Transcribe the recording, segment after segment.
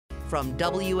From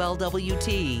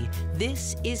WLWT,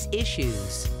 this is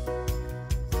Issues.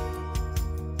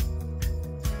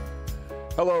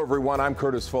 Hello everyone, I'm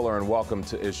Courtis Fuller and welcome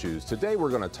to Issues. Today we're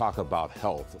going to talk about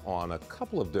health on a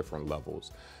couple of different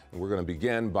levels. And we're going to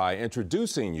begin by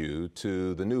introducing you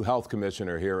to the new health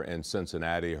commissioner here in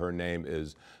Cincinnati. Her name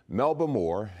is Melba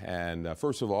Moore. And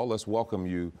first of all, let's welcome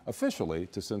you officially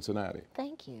to Cincinnati.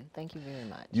 Thank you. Thank you very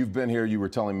much. You've been here, you were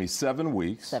telling me, 7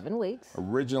 weeks. 7 weeks.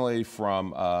 Originally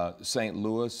from St.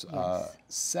 Louis. Yes.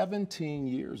 17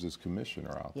 years as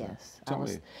commissioner out there. Yes. Tell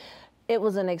me. It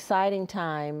was an exciting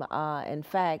time. In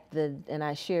fact, and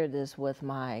I shared this with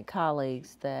my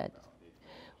colleagues, that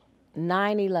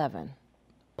 9/11,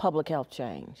 public health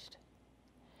changed.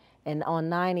 And on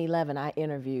 9/11, I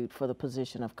interviewed for the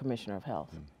position of Commissioner of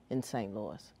Health in St.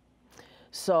 Louis.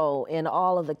 So in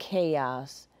all of the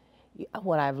chaos,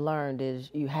 what I've learned is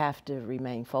you have to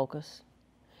remain focused,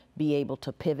 be able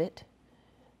to pivot,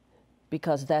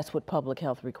 because that's what public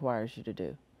health requires you to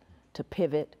do, to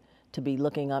pivot, to be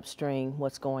looking upstream,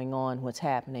 what's going on, what's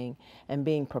happening, and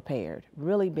being prepared,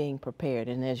 really being prepared.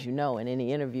 And as you know, in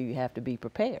any interview, you have to be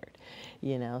prepared,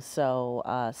 you know. So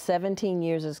 17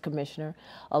 years as commissioner,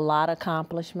 a lot of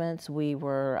accomplishments. We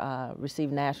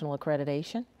received national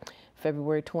accreditation,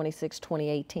 February 26,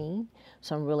 2018.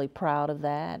 So I'm really proud of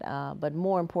that. But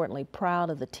more importantly, proud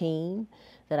of the team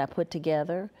that I put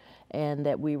together, and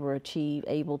that we were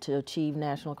able to achieve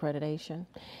national accreditation.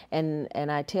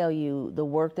 And I tell you, the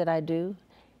work that I do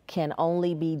can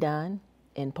only be done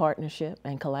in partnership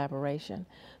and collaboration.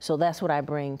 So that's what I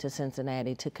bring to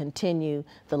Cincinnati, to continue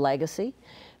the legacy,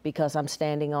 because I'm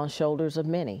standing on shoulders of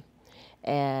many.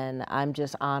 And I'm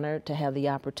just honored to have the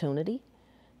opportunity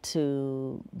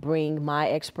to bring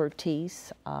my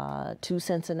expertise to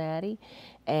Cincinnati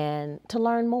and to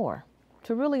learn more.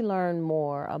 To really learn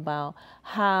more about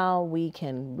how we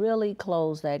can really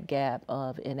close that gap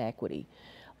of inequity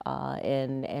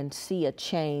and see a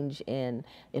change in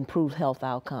improved health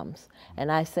outcomes.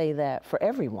 And I say that for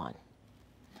everyone.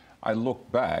 I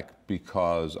look back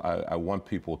because I want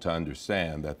people to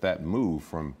understand that move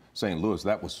from St. Louis,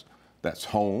 that's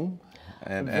home.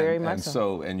 Very much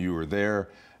so. And you were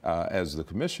there as the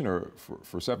commissioner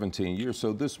for 17 years.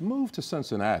 So this move to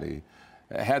Cincinnati,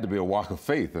 it had to be a walk of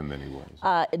faith in many ways.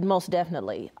 Most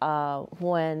definitely.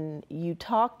 When you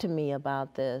talk to me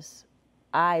about this,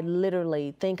 I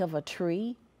literally think of a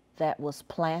tree that was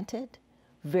planted,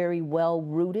 very well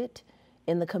rooted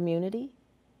in the community,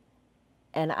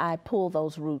 and I pulled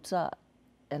those roots up,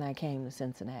 and I came to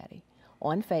Cincinnati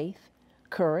on faith,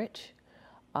 courage,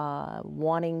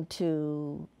 someone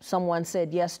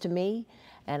said yes to me,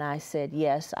 and I said,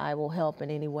 yes, I will help in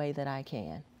any way that I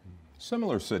can.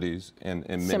 Similar cities in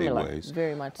many ways.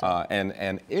 Very much so.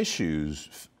 And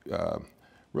issues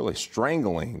really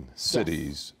strangling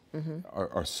cities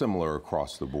are similar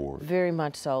across the board. Very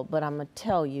much so, but I'm going to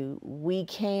tell you, we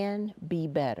can be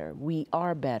better. We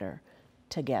are better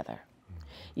together.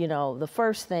 You know, the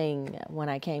first thing when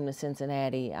I came to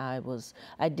Cincinnati,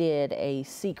 I did a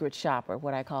secret shopper,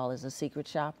 what I call is a secret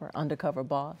shopper, undercover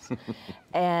boss.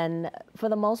 And for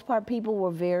the most part, people were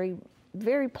very,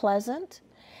 very pleasant.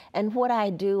 And what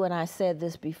I do, and I said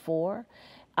this before,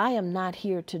 I am not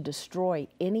here to destroy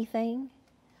anything.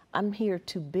 I'm here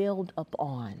to build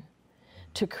upon,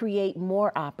 to create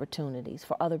more opportunities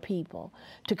for other people,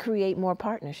 to create more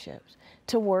partnerships,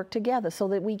 to work together so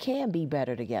that we can be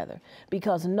better together,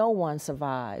 because no one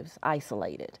survives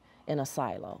isolated in a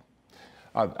silo.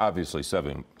 Obviously,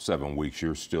 seven weeks,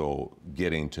 you're still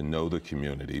getting to know the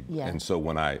community. Yeah. And so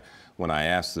when I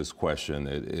ask this question,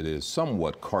 it is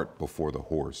somewhat cart before the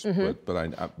horse.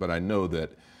 But I know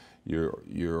that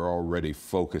you're already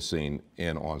focusing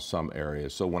in on some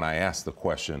areas. So when I ask the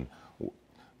question,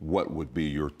 what would be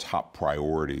your top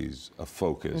priorities of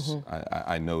focus?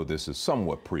 I know this is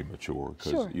somewhat premature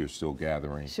because you're still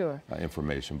gathering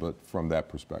information, but from that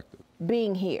perspective.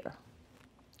 Being here,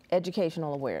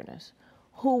 educational awareness,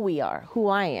 who we are, who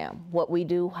I am, what we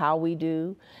do, how we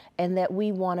do, and that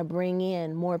we want to bring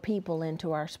in more people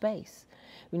into our space.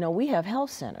 You know, we have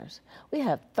health centers. We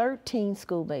have 13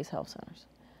 school-based health centers.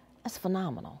 That's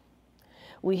phenomenal.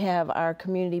 We have our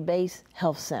community-based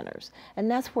health centers,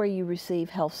 and that's where you receive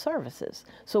health services.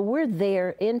 So we're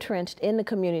there, entrenched in the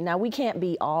community. Now, we can't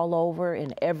be all over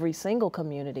in every single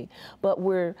community, but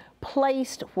we're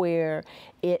placed where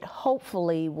it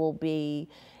hopefully will be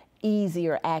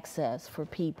easier access for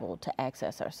people to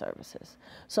access our services.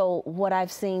 So what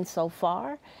I've seen so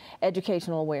far,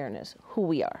 educational awareness, who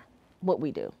we are, what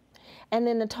we do. And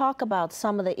then to talk about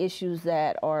some of the issues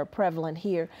that are prevalent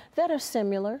here that are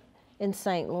similar in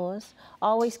St. Louis.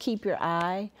 Always keep your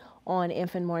eye on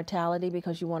infant mortality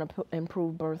because you want to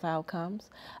improve birth outcomes.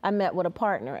 I met with a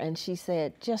partner and she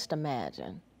said, just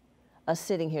imagine us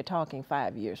sitting here talking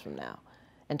 5 years from now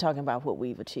and talking about what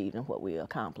we've achieved and what we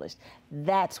accomplished.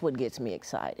 That's what gets me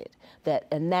excited.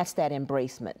 And that's that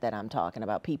embracement that I'm talking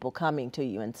about, people coming to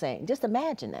you and saying, just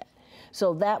imagine that.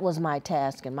 So that was my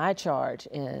task and my charge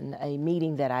in a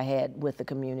meeting that I had with the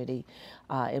community.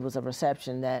 It was a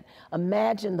reception that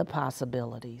imagine the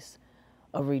possibilities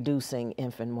of reducing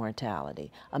infant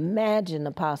mortality. Imagine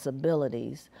the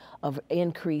possibilities of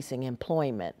increasing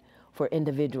employment for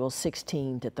individuals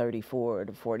 16 to 34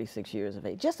 to 46 years of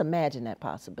age. Just imagine that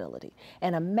possibility.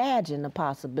 And imagine the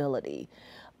possibility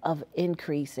of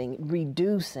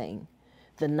reducing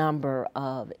the number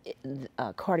of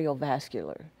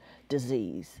cardiovascular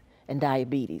disease and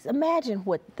diabetes. Imagine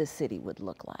what the city would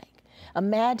look like.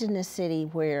 Imagine a city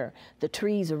where the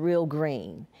trees are real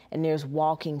green and there's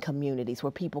walking communities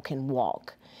where people can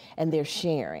walk and they're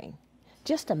sharing.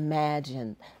 Just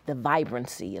imagine the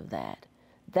vibrancy of that.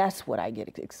 That's what I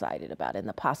get excited about, and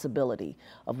the possibility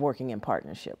of working in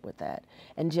partnership with that.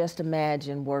 And just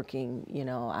imagine working, you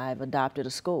know, I've adopted a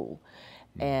school.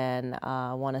 And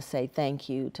I want to say thank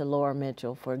you to Laura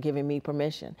Mitchell for giving me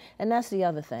permission. And that's the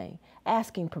other thing,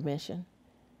 asking permission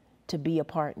to be a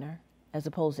partner as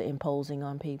opposed to imposing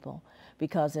on people.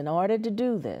 Because in order to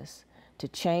do this, to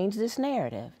change this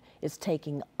narrative, it's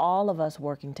taking all of us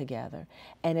working together,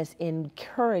 and it's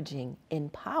encouraging,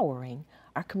 empowering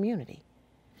our community.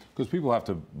 Because people have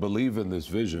to believe in this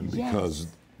vision, because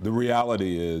the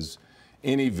reality is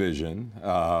any vision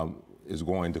is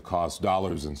going to cost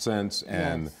dollars and cents,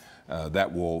 and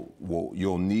that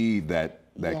you'll need that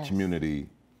community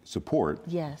support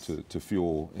to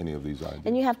fuel any of these ideas.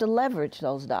 And you have to leverage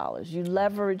those dollars. You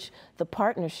leverage the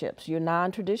partnerships, your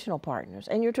non-traditional partners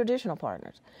and your traditional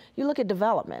partners. You look at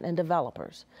development and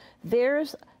developers.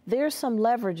 There's some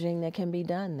leveraging that can be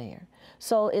done there.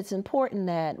 So it's important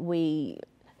that we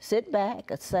sit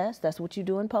back, assess, that's what you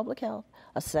do in public health,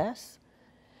 assess,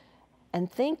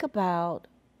 and think about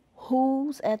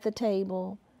who's at the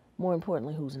table, more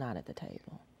importantly, who's not at the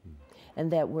table.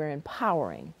 And that we're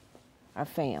empowering our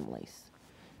families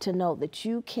to know that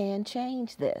you can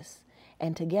change this,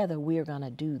 and together we're going to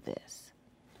do this.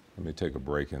 Let me take a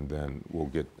break, and then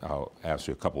I'll ask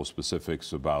you a couple of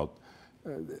specifics about,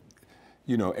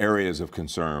 you know, areas of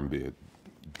concern, be it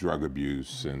drug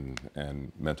abuse and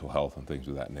mental health and things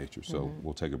of that nature. So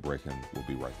we'll take a break and we'll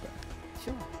be right back.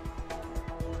 Sure.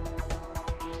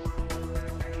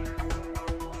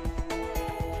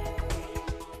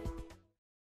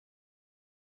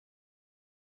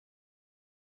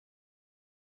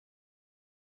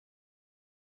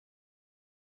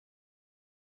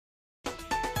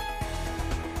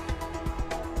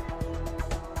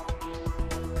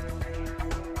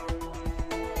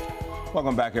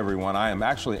 Welcome back, everyone. I am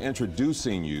actually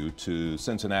introducing you to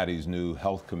Cincinnati's new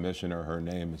health commissioner. Her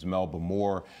name is Melba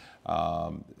Moore.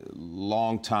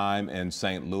 Long time in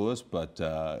St. Louis, but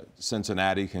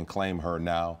Cincinnati can claim her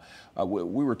now.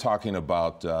 We were talking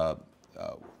about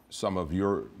some of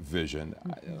your vision.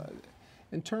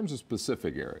 In terms of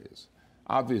specific areas,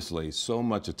 obviously so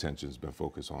much attention has been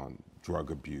focused on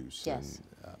drug abuse. Yes.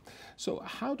 And, so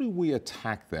how do we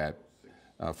attack that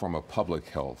from a public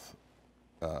health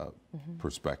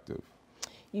perspective?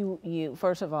 You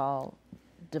first of all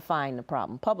define the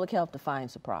problem. Public health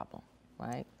defines the problem,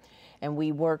 right? And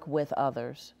we work with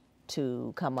others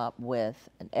to come up with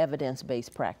an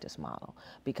evidence-based practice model,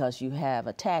 because you have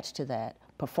attached to that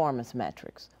performance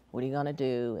metrics. What are you going to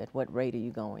do? At what rate are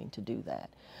you going to do that?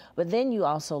 But then you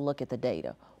also look at the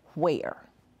data. Where?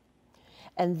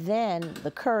 And then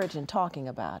the courage in talking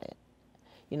about it.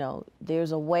 You know,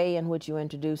 there's a way in which you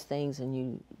introduce things and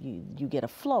you get a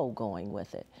flow going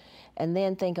with it. And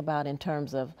then think about in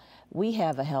terms of, we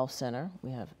have a health center,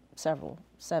 we have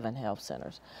 7 health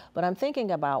centers, but I'm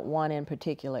thinking about one in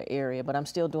particular area, but I'm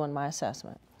still doing my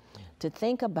assessment, to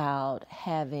think about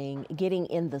getting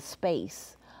in the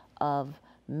space of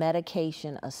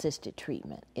medication-assisted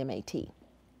treatment, MAT.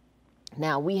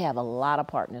 Now, we have a lot of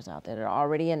partners out there that are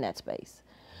already in that space.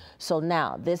 So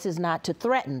now, this is not to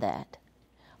threaten that,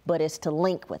 but it's to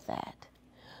link with that.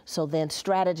 So then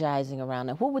strategizing around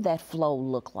that, what would that flow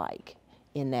look like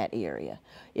in that area?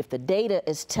 If the data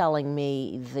is telling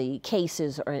me the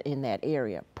cases are in that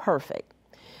area, perfect.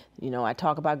 You know, I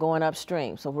talk about going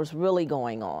upstream. So what's really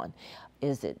going on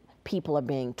is that people are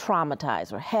being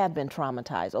traumatized or have been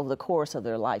traumatized over the course of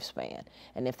their lifespan.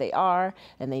 And if they are,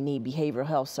 and they need behavioral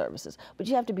health services. But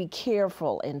you have to be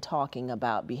careful in talking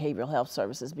about behavioral health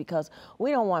services, because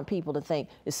we don't want people to think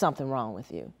there's something wrong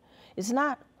with you. It's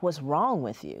not what's wrong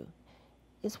with you.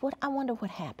 is I wonder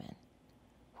what happened.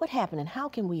 What happened and how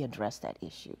can we address that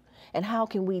issue? And how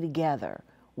can we together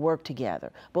work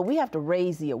together? But we have to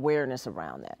raise the awareness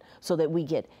around that so that we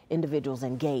get individuals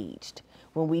engaged.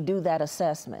 When we do that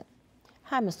assessment,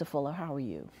 hi, Mr. Fuller, how are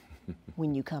you?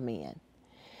 When you come in.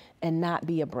 And not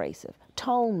be abrasive.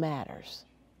 Tone matters.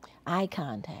 Eye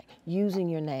contact, using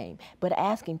your name, but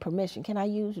asking permission.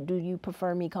 Do you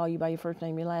prefer me call you by your first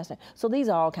name, your last name? So these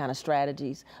are all kind of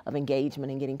strategies of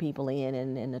engagement and getting people in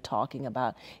and talking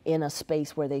about in a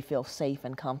space where they feel safe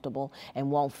and comfortable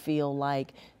and won't feel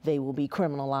like they will be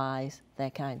criminalized,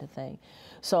 that kind of thing.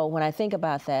 So when I think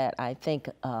about that, I think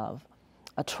of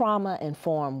a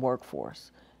trauma-informed workforce.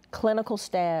 Clinical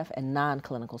staff and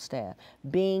non-clinical staff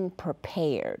being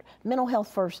prepared. Mental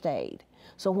health first aid.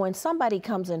 So when somebody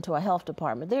comes into a health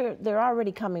department, they're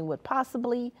already coming with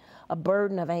possibly a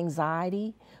burden of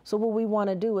anxiety. So what we want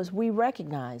to do is we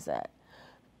recognize that.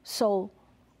 So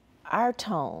our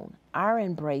tone, our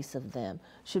embrace of them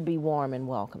should be warm and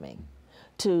welcoming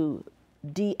to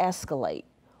de-escalate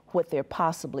what they're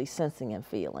possibly sensing and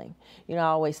feeling. You know, I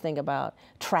always think about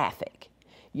traffic.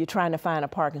 You're trying to find a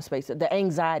parking space. The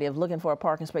anxiety of looking for a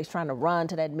parking space, trying to run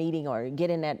to that meeting or get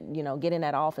in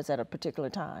that office at a particular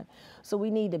time. So we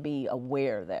need to be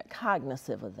aware of that,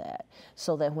 cognizant of that,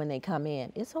 so that when they come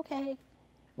in, it's okay.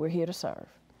 We're here to serve.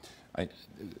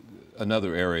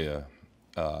 Another area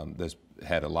that's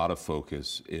had a lot of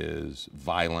focus is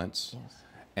violence, yes,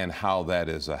 and how that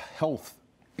is a health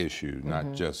issue,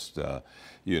 not just,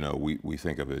 we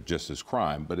think of it just as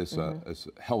crime, but it's it's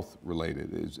health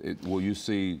related. Will you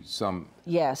see some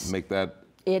make that?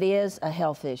 It is a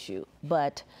health issue,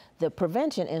 but the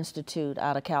Prevention Institute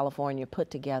out of California put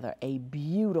together a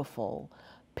beautiful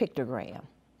pictogram.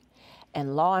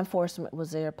 And law enforcement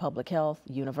was there, public health,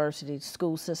 university,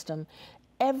 school system,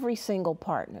 every single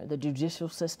partner, the judicial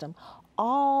system,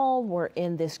 all were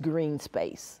in this green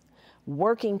space,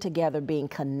 working together, being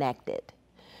connected.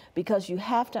 Because you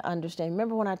have to understand,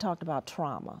 remember when I talked about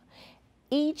trauma,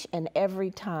 each and every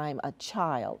time a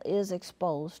child is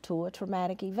exposed to a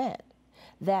traumatic event,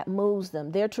 that moves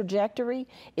them. Their trajectory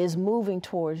is moving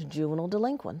towards juvenile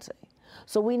delinquency.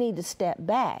 So we need to step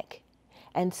back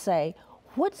and say,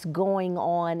 what's going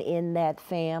on in that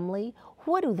family?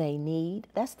 What do they need?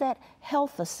 That's that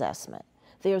health assessment.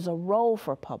 There's a role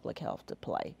for public health to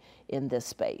play in this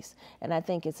space. And I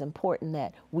think it's important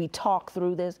that we talk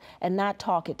through this and not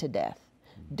talk it to death.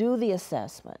 Do the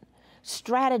assessment.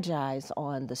 Strategize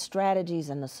on the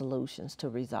strategies and the solutions to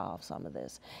resolve some of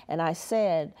this. And I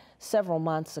said several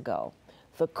months ago,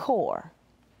 the core,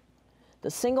 the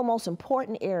single most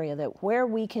important area that where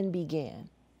we can begin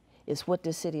is what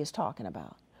this city is talking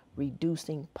about,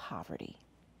 reducing poverty.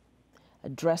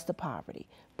 Address the poverty.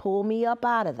 Pull me up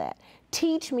out of that.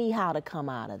 Teach me how to come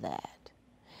out of that.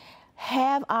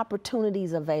 Have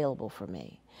opportunities available for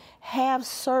me. Have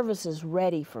services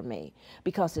ready for me,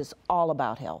 because it's all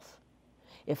about health.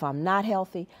 If I'm not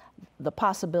healthy, the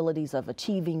possibilities of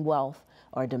achieving wealth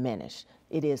are diminished.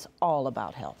 It is all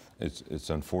about health. It's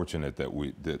unfortunate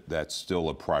that that's still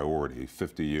a priority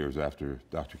 50 years after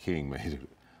Dr. King made it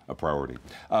a priority.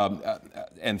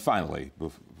 And finally,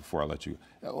 before I let you,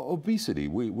 obesity,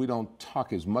 we don't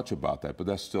talk as much about that, but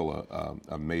that's still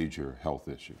a major health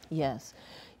issue. Yes.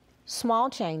 Small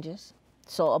changes.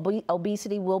 So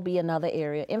obesity will be another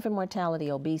area. Infant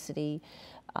mortality, obesity,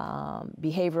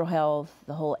 behavioral health,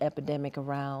 the whole epidemic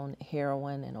around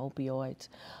heroin and opioids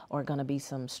are going to be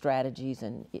some strategies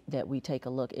that we take a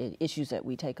look at, issues that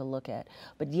we take a look at.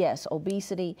 But yes,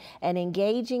 obesity and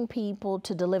engaging people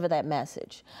to deliver that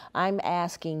message. I'm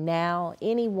asking now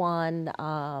anyone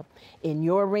in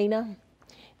your arena,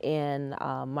 in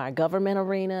my government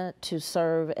arena, to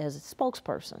serve as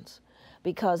spokespersons,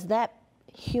 because that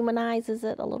humanizes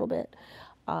it a little bit.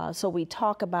 So we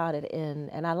talk about it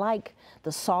and I like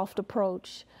the soft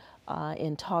approach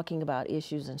in talking about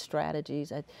issues and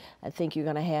strategies. I think you're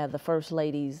going to have the First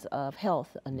Ladies of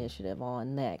Health initiative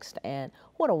on next, and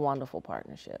what a wonderful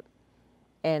partnership.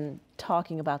 And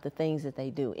talking about the things that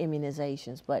they do,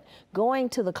 immunizations, but going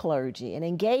to the clergy and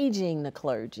engaging the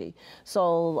clergy.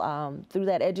 So through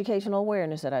that educational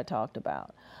awareness that I talked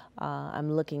about,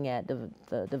 I'm looking at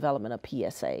the development of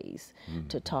PSAs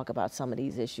to talk about some of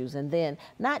these issues, and then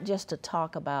not just to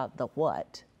talk about the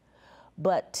what,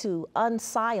 but to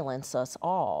unsilence us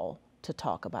all to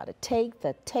talk about it. Take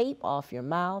the tape off your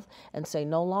mouth and say,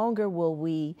 no longer will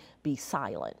we be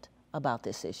silent about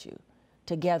this issue.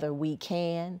 Together we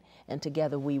can, and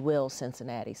together we will,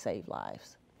 Cincinnati, save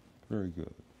lives. Very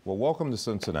good. Well, welcome to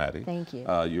Cincinnati. Thank you.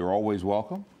 You're always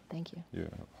welcome. Thank you. Yeah.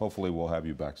 Hopefully we'll have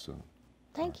you back soon.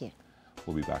 Thank you.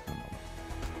 We'll be back in a moment.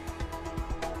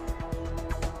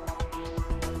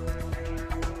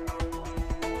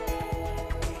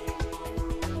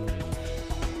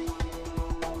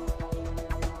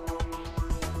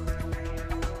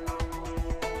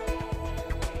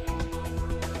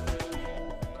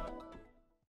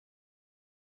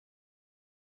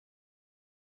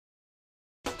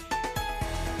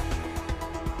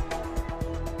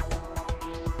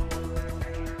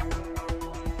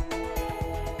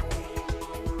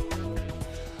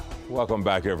 Welcome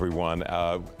back, everyone.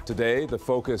 Today, the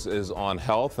focus is on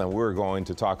health, and we're going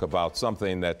to talk about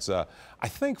something that's, I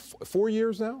think, 4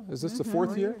 years now? Is this the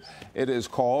fourth year? It is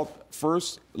called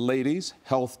First Ladies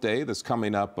Health Day. That's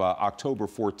coming up October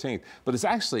 14th, but it's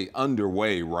actually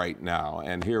underway right now.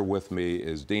 And here with me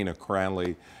is Dina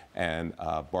Cranley and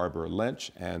Barbara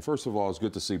Lynch. And first of all, it's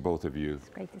good to see both of you. It's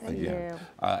great to see you.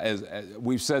 As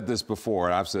we've said this before,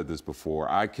 and I've said this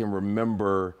before, I can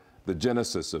remember the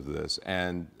genesis of this,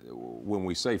 and when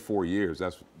we say 4 years,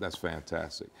 that's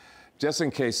fantastic. Just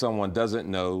in case someone doesn't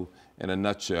know, in a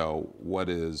nutshell, what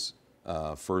is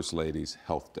First Ladies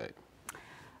Health Day?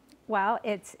 Well,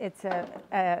 it's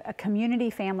a community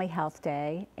family health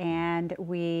day, and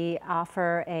we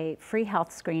offer a free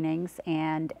health screenings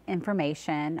and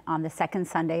information on the second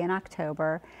Sunday in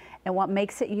October. And what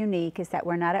makes it unique is that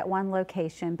we're not at one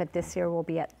location, but this year we'll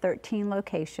be at 13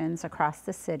 locations across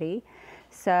the city.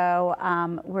 So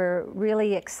we're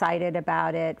really excited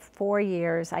about it. 4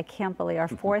 years, I can't believe our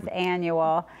fourth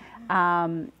annual.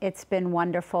 It's been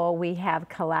wonderful. We have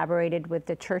collaborated with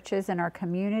the churches in our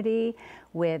community,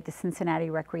 with the Cincinnati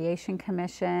Recreation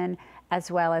Commission, as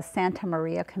well as Santa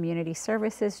Maria Community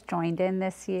Services joined in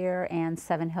this year, and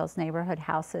Seven Hills Neighborhood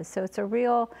Houses. So it's a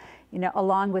real,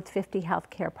 along with 50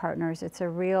 healthcare partners, it's a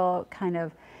real kind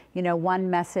of, one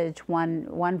message,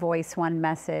 one voice, one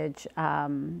message,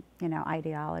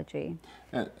 ideology.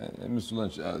 And Mr.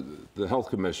 Lynch, the health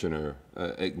commissioner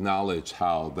acknowledged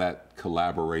how that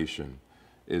collaboration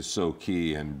is so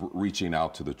key in reaching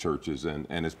out to the churches, and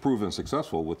it's proven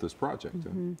successful with this project.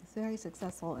 Mm-hmm. It's very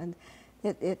successful, and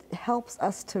it helps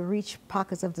us to reach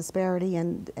pockets of disparity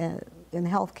in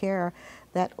healthcare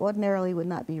that ordinarily would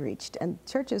not be reached. And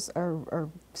churches are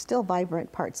still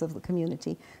vibrant parts of the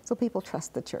community, so people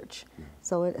trust the church. Yeah.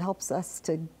 So it helps us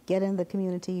to get in the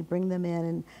community, bring them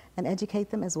in, and educate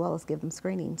them, as well as give them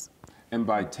screenings. And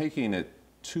by taking it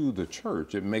to the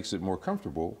church, it makes it more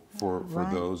comfortable for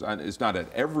those. And it's not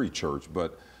at every church,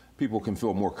 but people can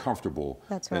feel more comfortable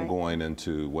than going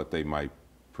into what they might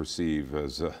perceive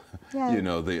as a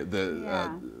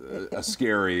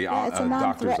scary it's a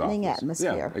non-threatening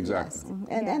atmosphere. Yeah, exactly.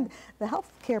 Yes. And the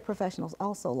healthcare professionals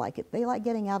also like it. They like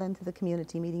getting out into the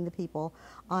community, meeting the people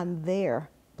on their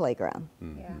playground.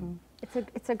 Mm-hmm. Yeah.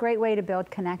 It's a great way to build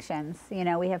connections.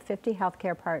 We have 50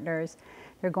 healthcare partners.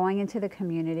 They're going into the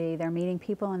community. They're meeting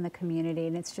people in the community,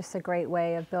 and it's just a great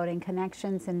way of building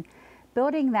connections and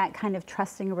building that kind of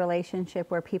trusting relationship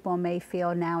where people may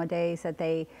feel nowadays that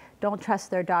they don't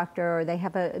trust their doctor, or they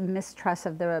have a mistrust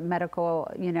of the medical,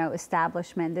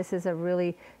 establishment. This is a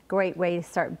really great way to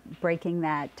start breaking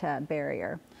that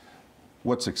barrier.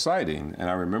 What's exciting, and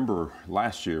I remember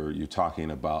last year you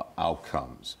talking about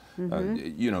outcomes.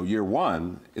 Mm-hmm. Year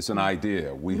one, it's an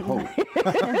idea. We hope.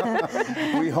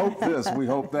 We hope this, we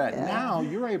hope that. Yeah. Now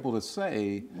you're able to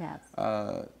say, yes.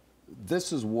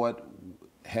 This is what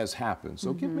has happened.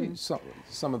 So give me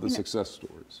some of the success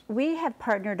stories. We have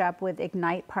partnered up with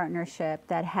Ignite Partnership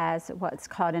that has what's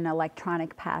called an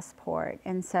electronic passport.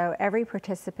 And so every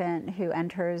participant who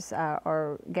enters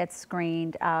or gets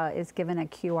screened is given a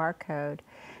QR code.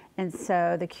 And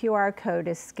so the QR code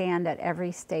is scanned at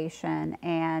every station,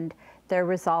 and their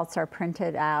results are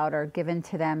printed out or given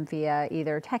to them via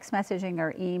either text messaging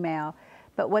or email.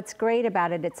 But what's great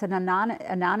about it, it's an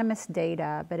anonymous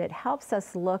data, but it helps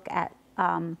us look at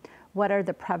what are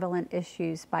the prevalent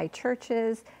issues by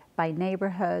churches, by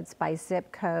neighborhoods, by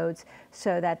zip codes,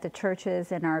 so that the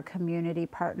churches and our community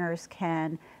partners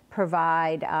can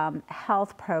provide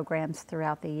health programs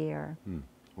throughout the year.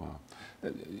 Wow.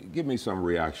 Give me some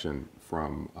reaction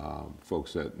from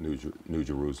folks at New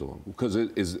Jerusalem, because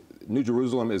New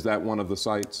Jerusalem, is that one of the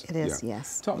sites? It is,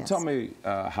 yes. Tell me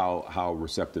how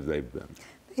receptive they've been.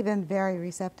 They've been very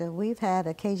receptive. We've had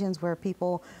occasions where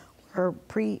people were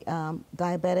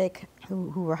pre-diabetic, who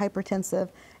were hypertensive,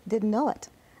 didn't know it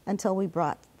until we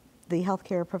brought the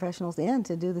healthcare professionals in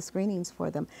to do the screenings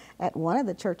for them. At one of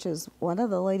the churches, one of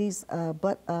the ladies'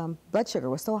 blood sugar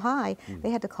was so high,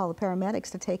 they had to call the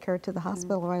paramedics to take her to the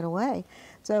hospital right away.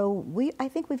 So I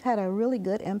think we've had a really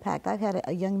good impact. I've had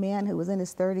a young man who was in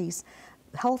his 30s,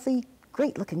 healthy,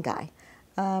 great-looking guy.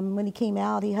 When he came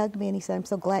out, he hugged me and he said, "I'm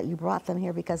so glad you brought them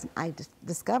here, because I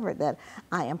discovered that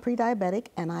I am pre-diabetic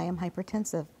and I am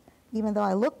hypertensive. Even though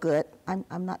I look good,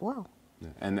 I'm not well." Yeah.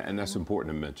 And that's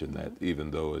important to mention, that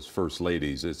even though it's First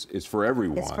Ladies, it's for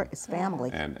everyone. It's family.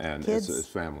 And kids. It's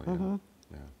family.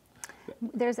 Yeah.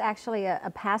 There's actually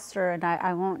a pastor, and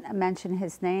I won't mention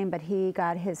his name, but he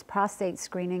got his prostate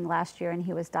screening last year, and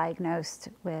he was diagnosed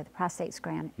with prostate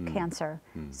cancer.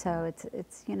 So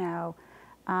it's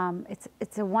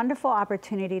it's a wonderful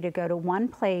opportunity to go to one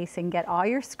place and get all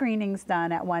your screenings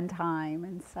done at one time,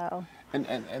 and so.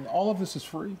 And all of this is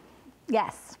free?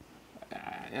 Yes.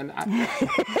 And I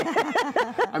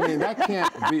mean, that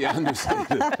can't be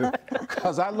understated,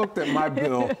 because I looked at my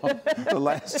bill the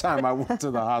last time I went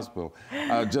to the hospital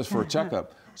just for a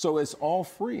checkup. So it's all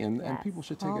free, and people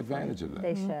should take advantage of that.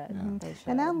 They should. They should.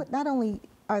 And not only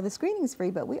are the screenings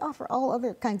free, but we offer all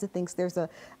other kinds of things. There's a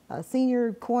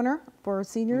senior corner for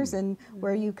seniors, and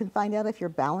where you can find out if your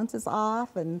balance is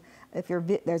off, and if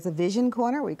there's a vision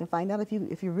corner where you can find out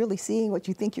if you're really seeing what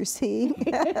you think you're seeing.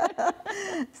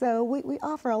 So we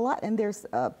offer a lot, and there's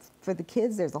for the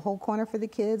kids, there's a whole corner for the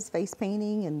kids, face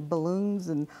painting and balloons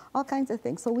and all kinds of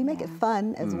things. So we make it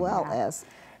fun as well as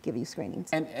give you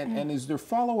screenings. And is there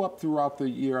follow-up throughout the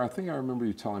year? I think I remember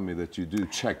you telling me that you do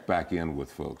check back in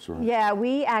with folks, right? Yeah,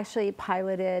 we actually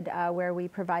piloted where we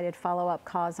provided follow-up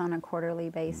calls on a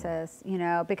quarterly basis. You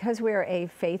know, because we're a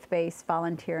faith-based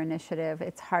volunteer initiative,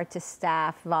 it's hard to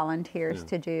staff volunteers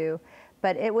to do,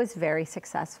 but it was very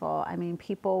successful. I mean,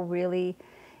 people really,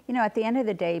 you know, at the end of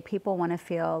the day, people want to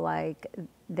feel like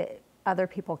other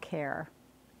people care.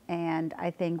 And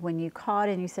I think when you called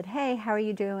and you said, "Hey, how are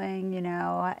you doing? You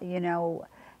know,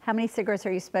 how many cigarettes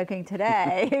are you smoking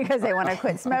today?" because they want to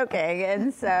quit smoking.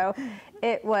 And so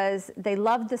they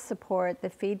loved the support. The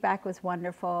feedback was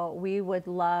wonderful. We would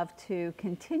love to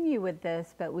continue with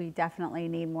this, but we definitely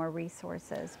need more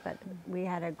resources. But we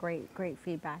had a great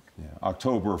feedback. Yeah.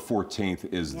 October 14th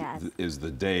is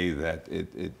the day that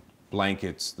it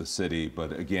blankets the city,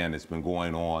 but again, it's been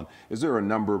going on. Is there a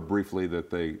number briefly that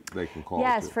they can call?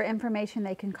 Yes, for information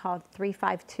they can call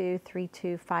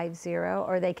 352-3250,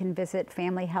 or they can visit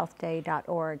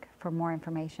familyhealthday.org for more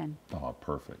information. Oh,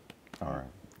 perfect. All right.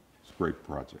 It's a great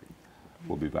project.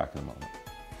 We'll be back in a moment.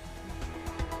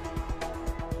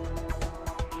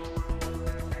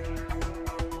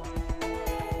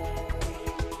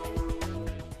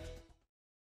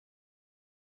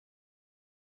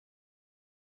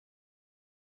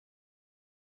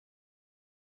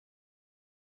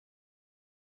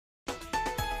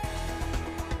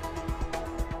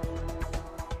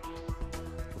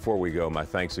 Before we go, my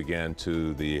thanks again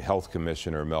to the Health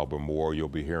Commissioner, Melba Moore. You'll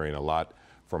be hearing a lot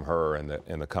from her in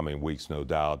the coming weeks, no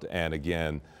doubt. And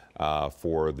again,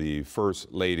 for the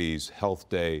First Lady's Health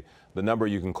Day, the number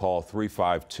you can call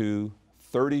 352-3250,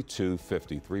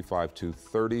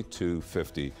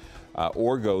 352-3250,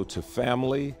 or go to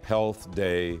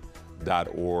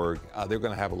familyhealthday.org. They're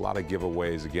going to have a lot of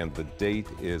giveaways. Again, the date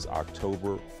is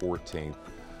October 14th.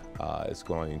 It's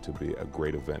going to be a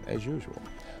great event as usual.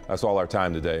 That's all our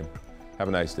time today. Have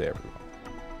a nice day, everyone.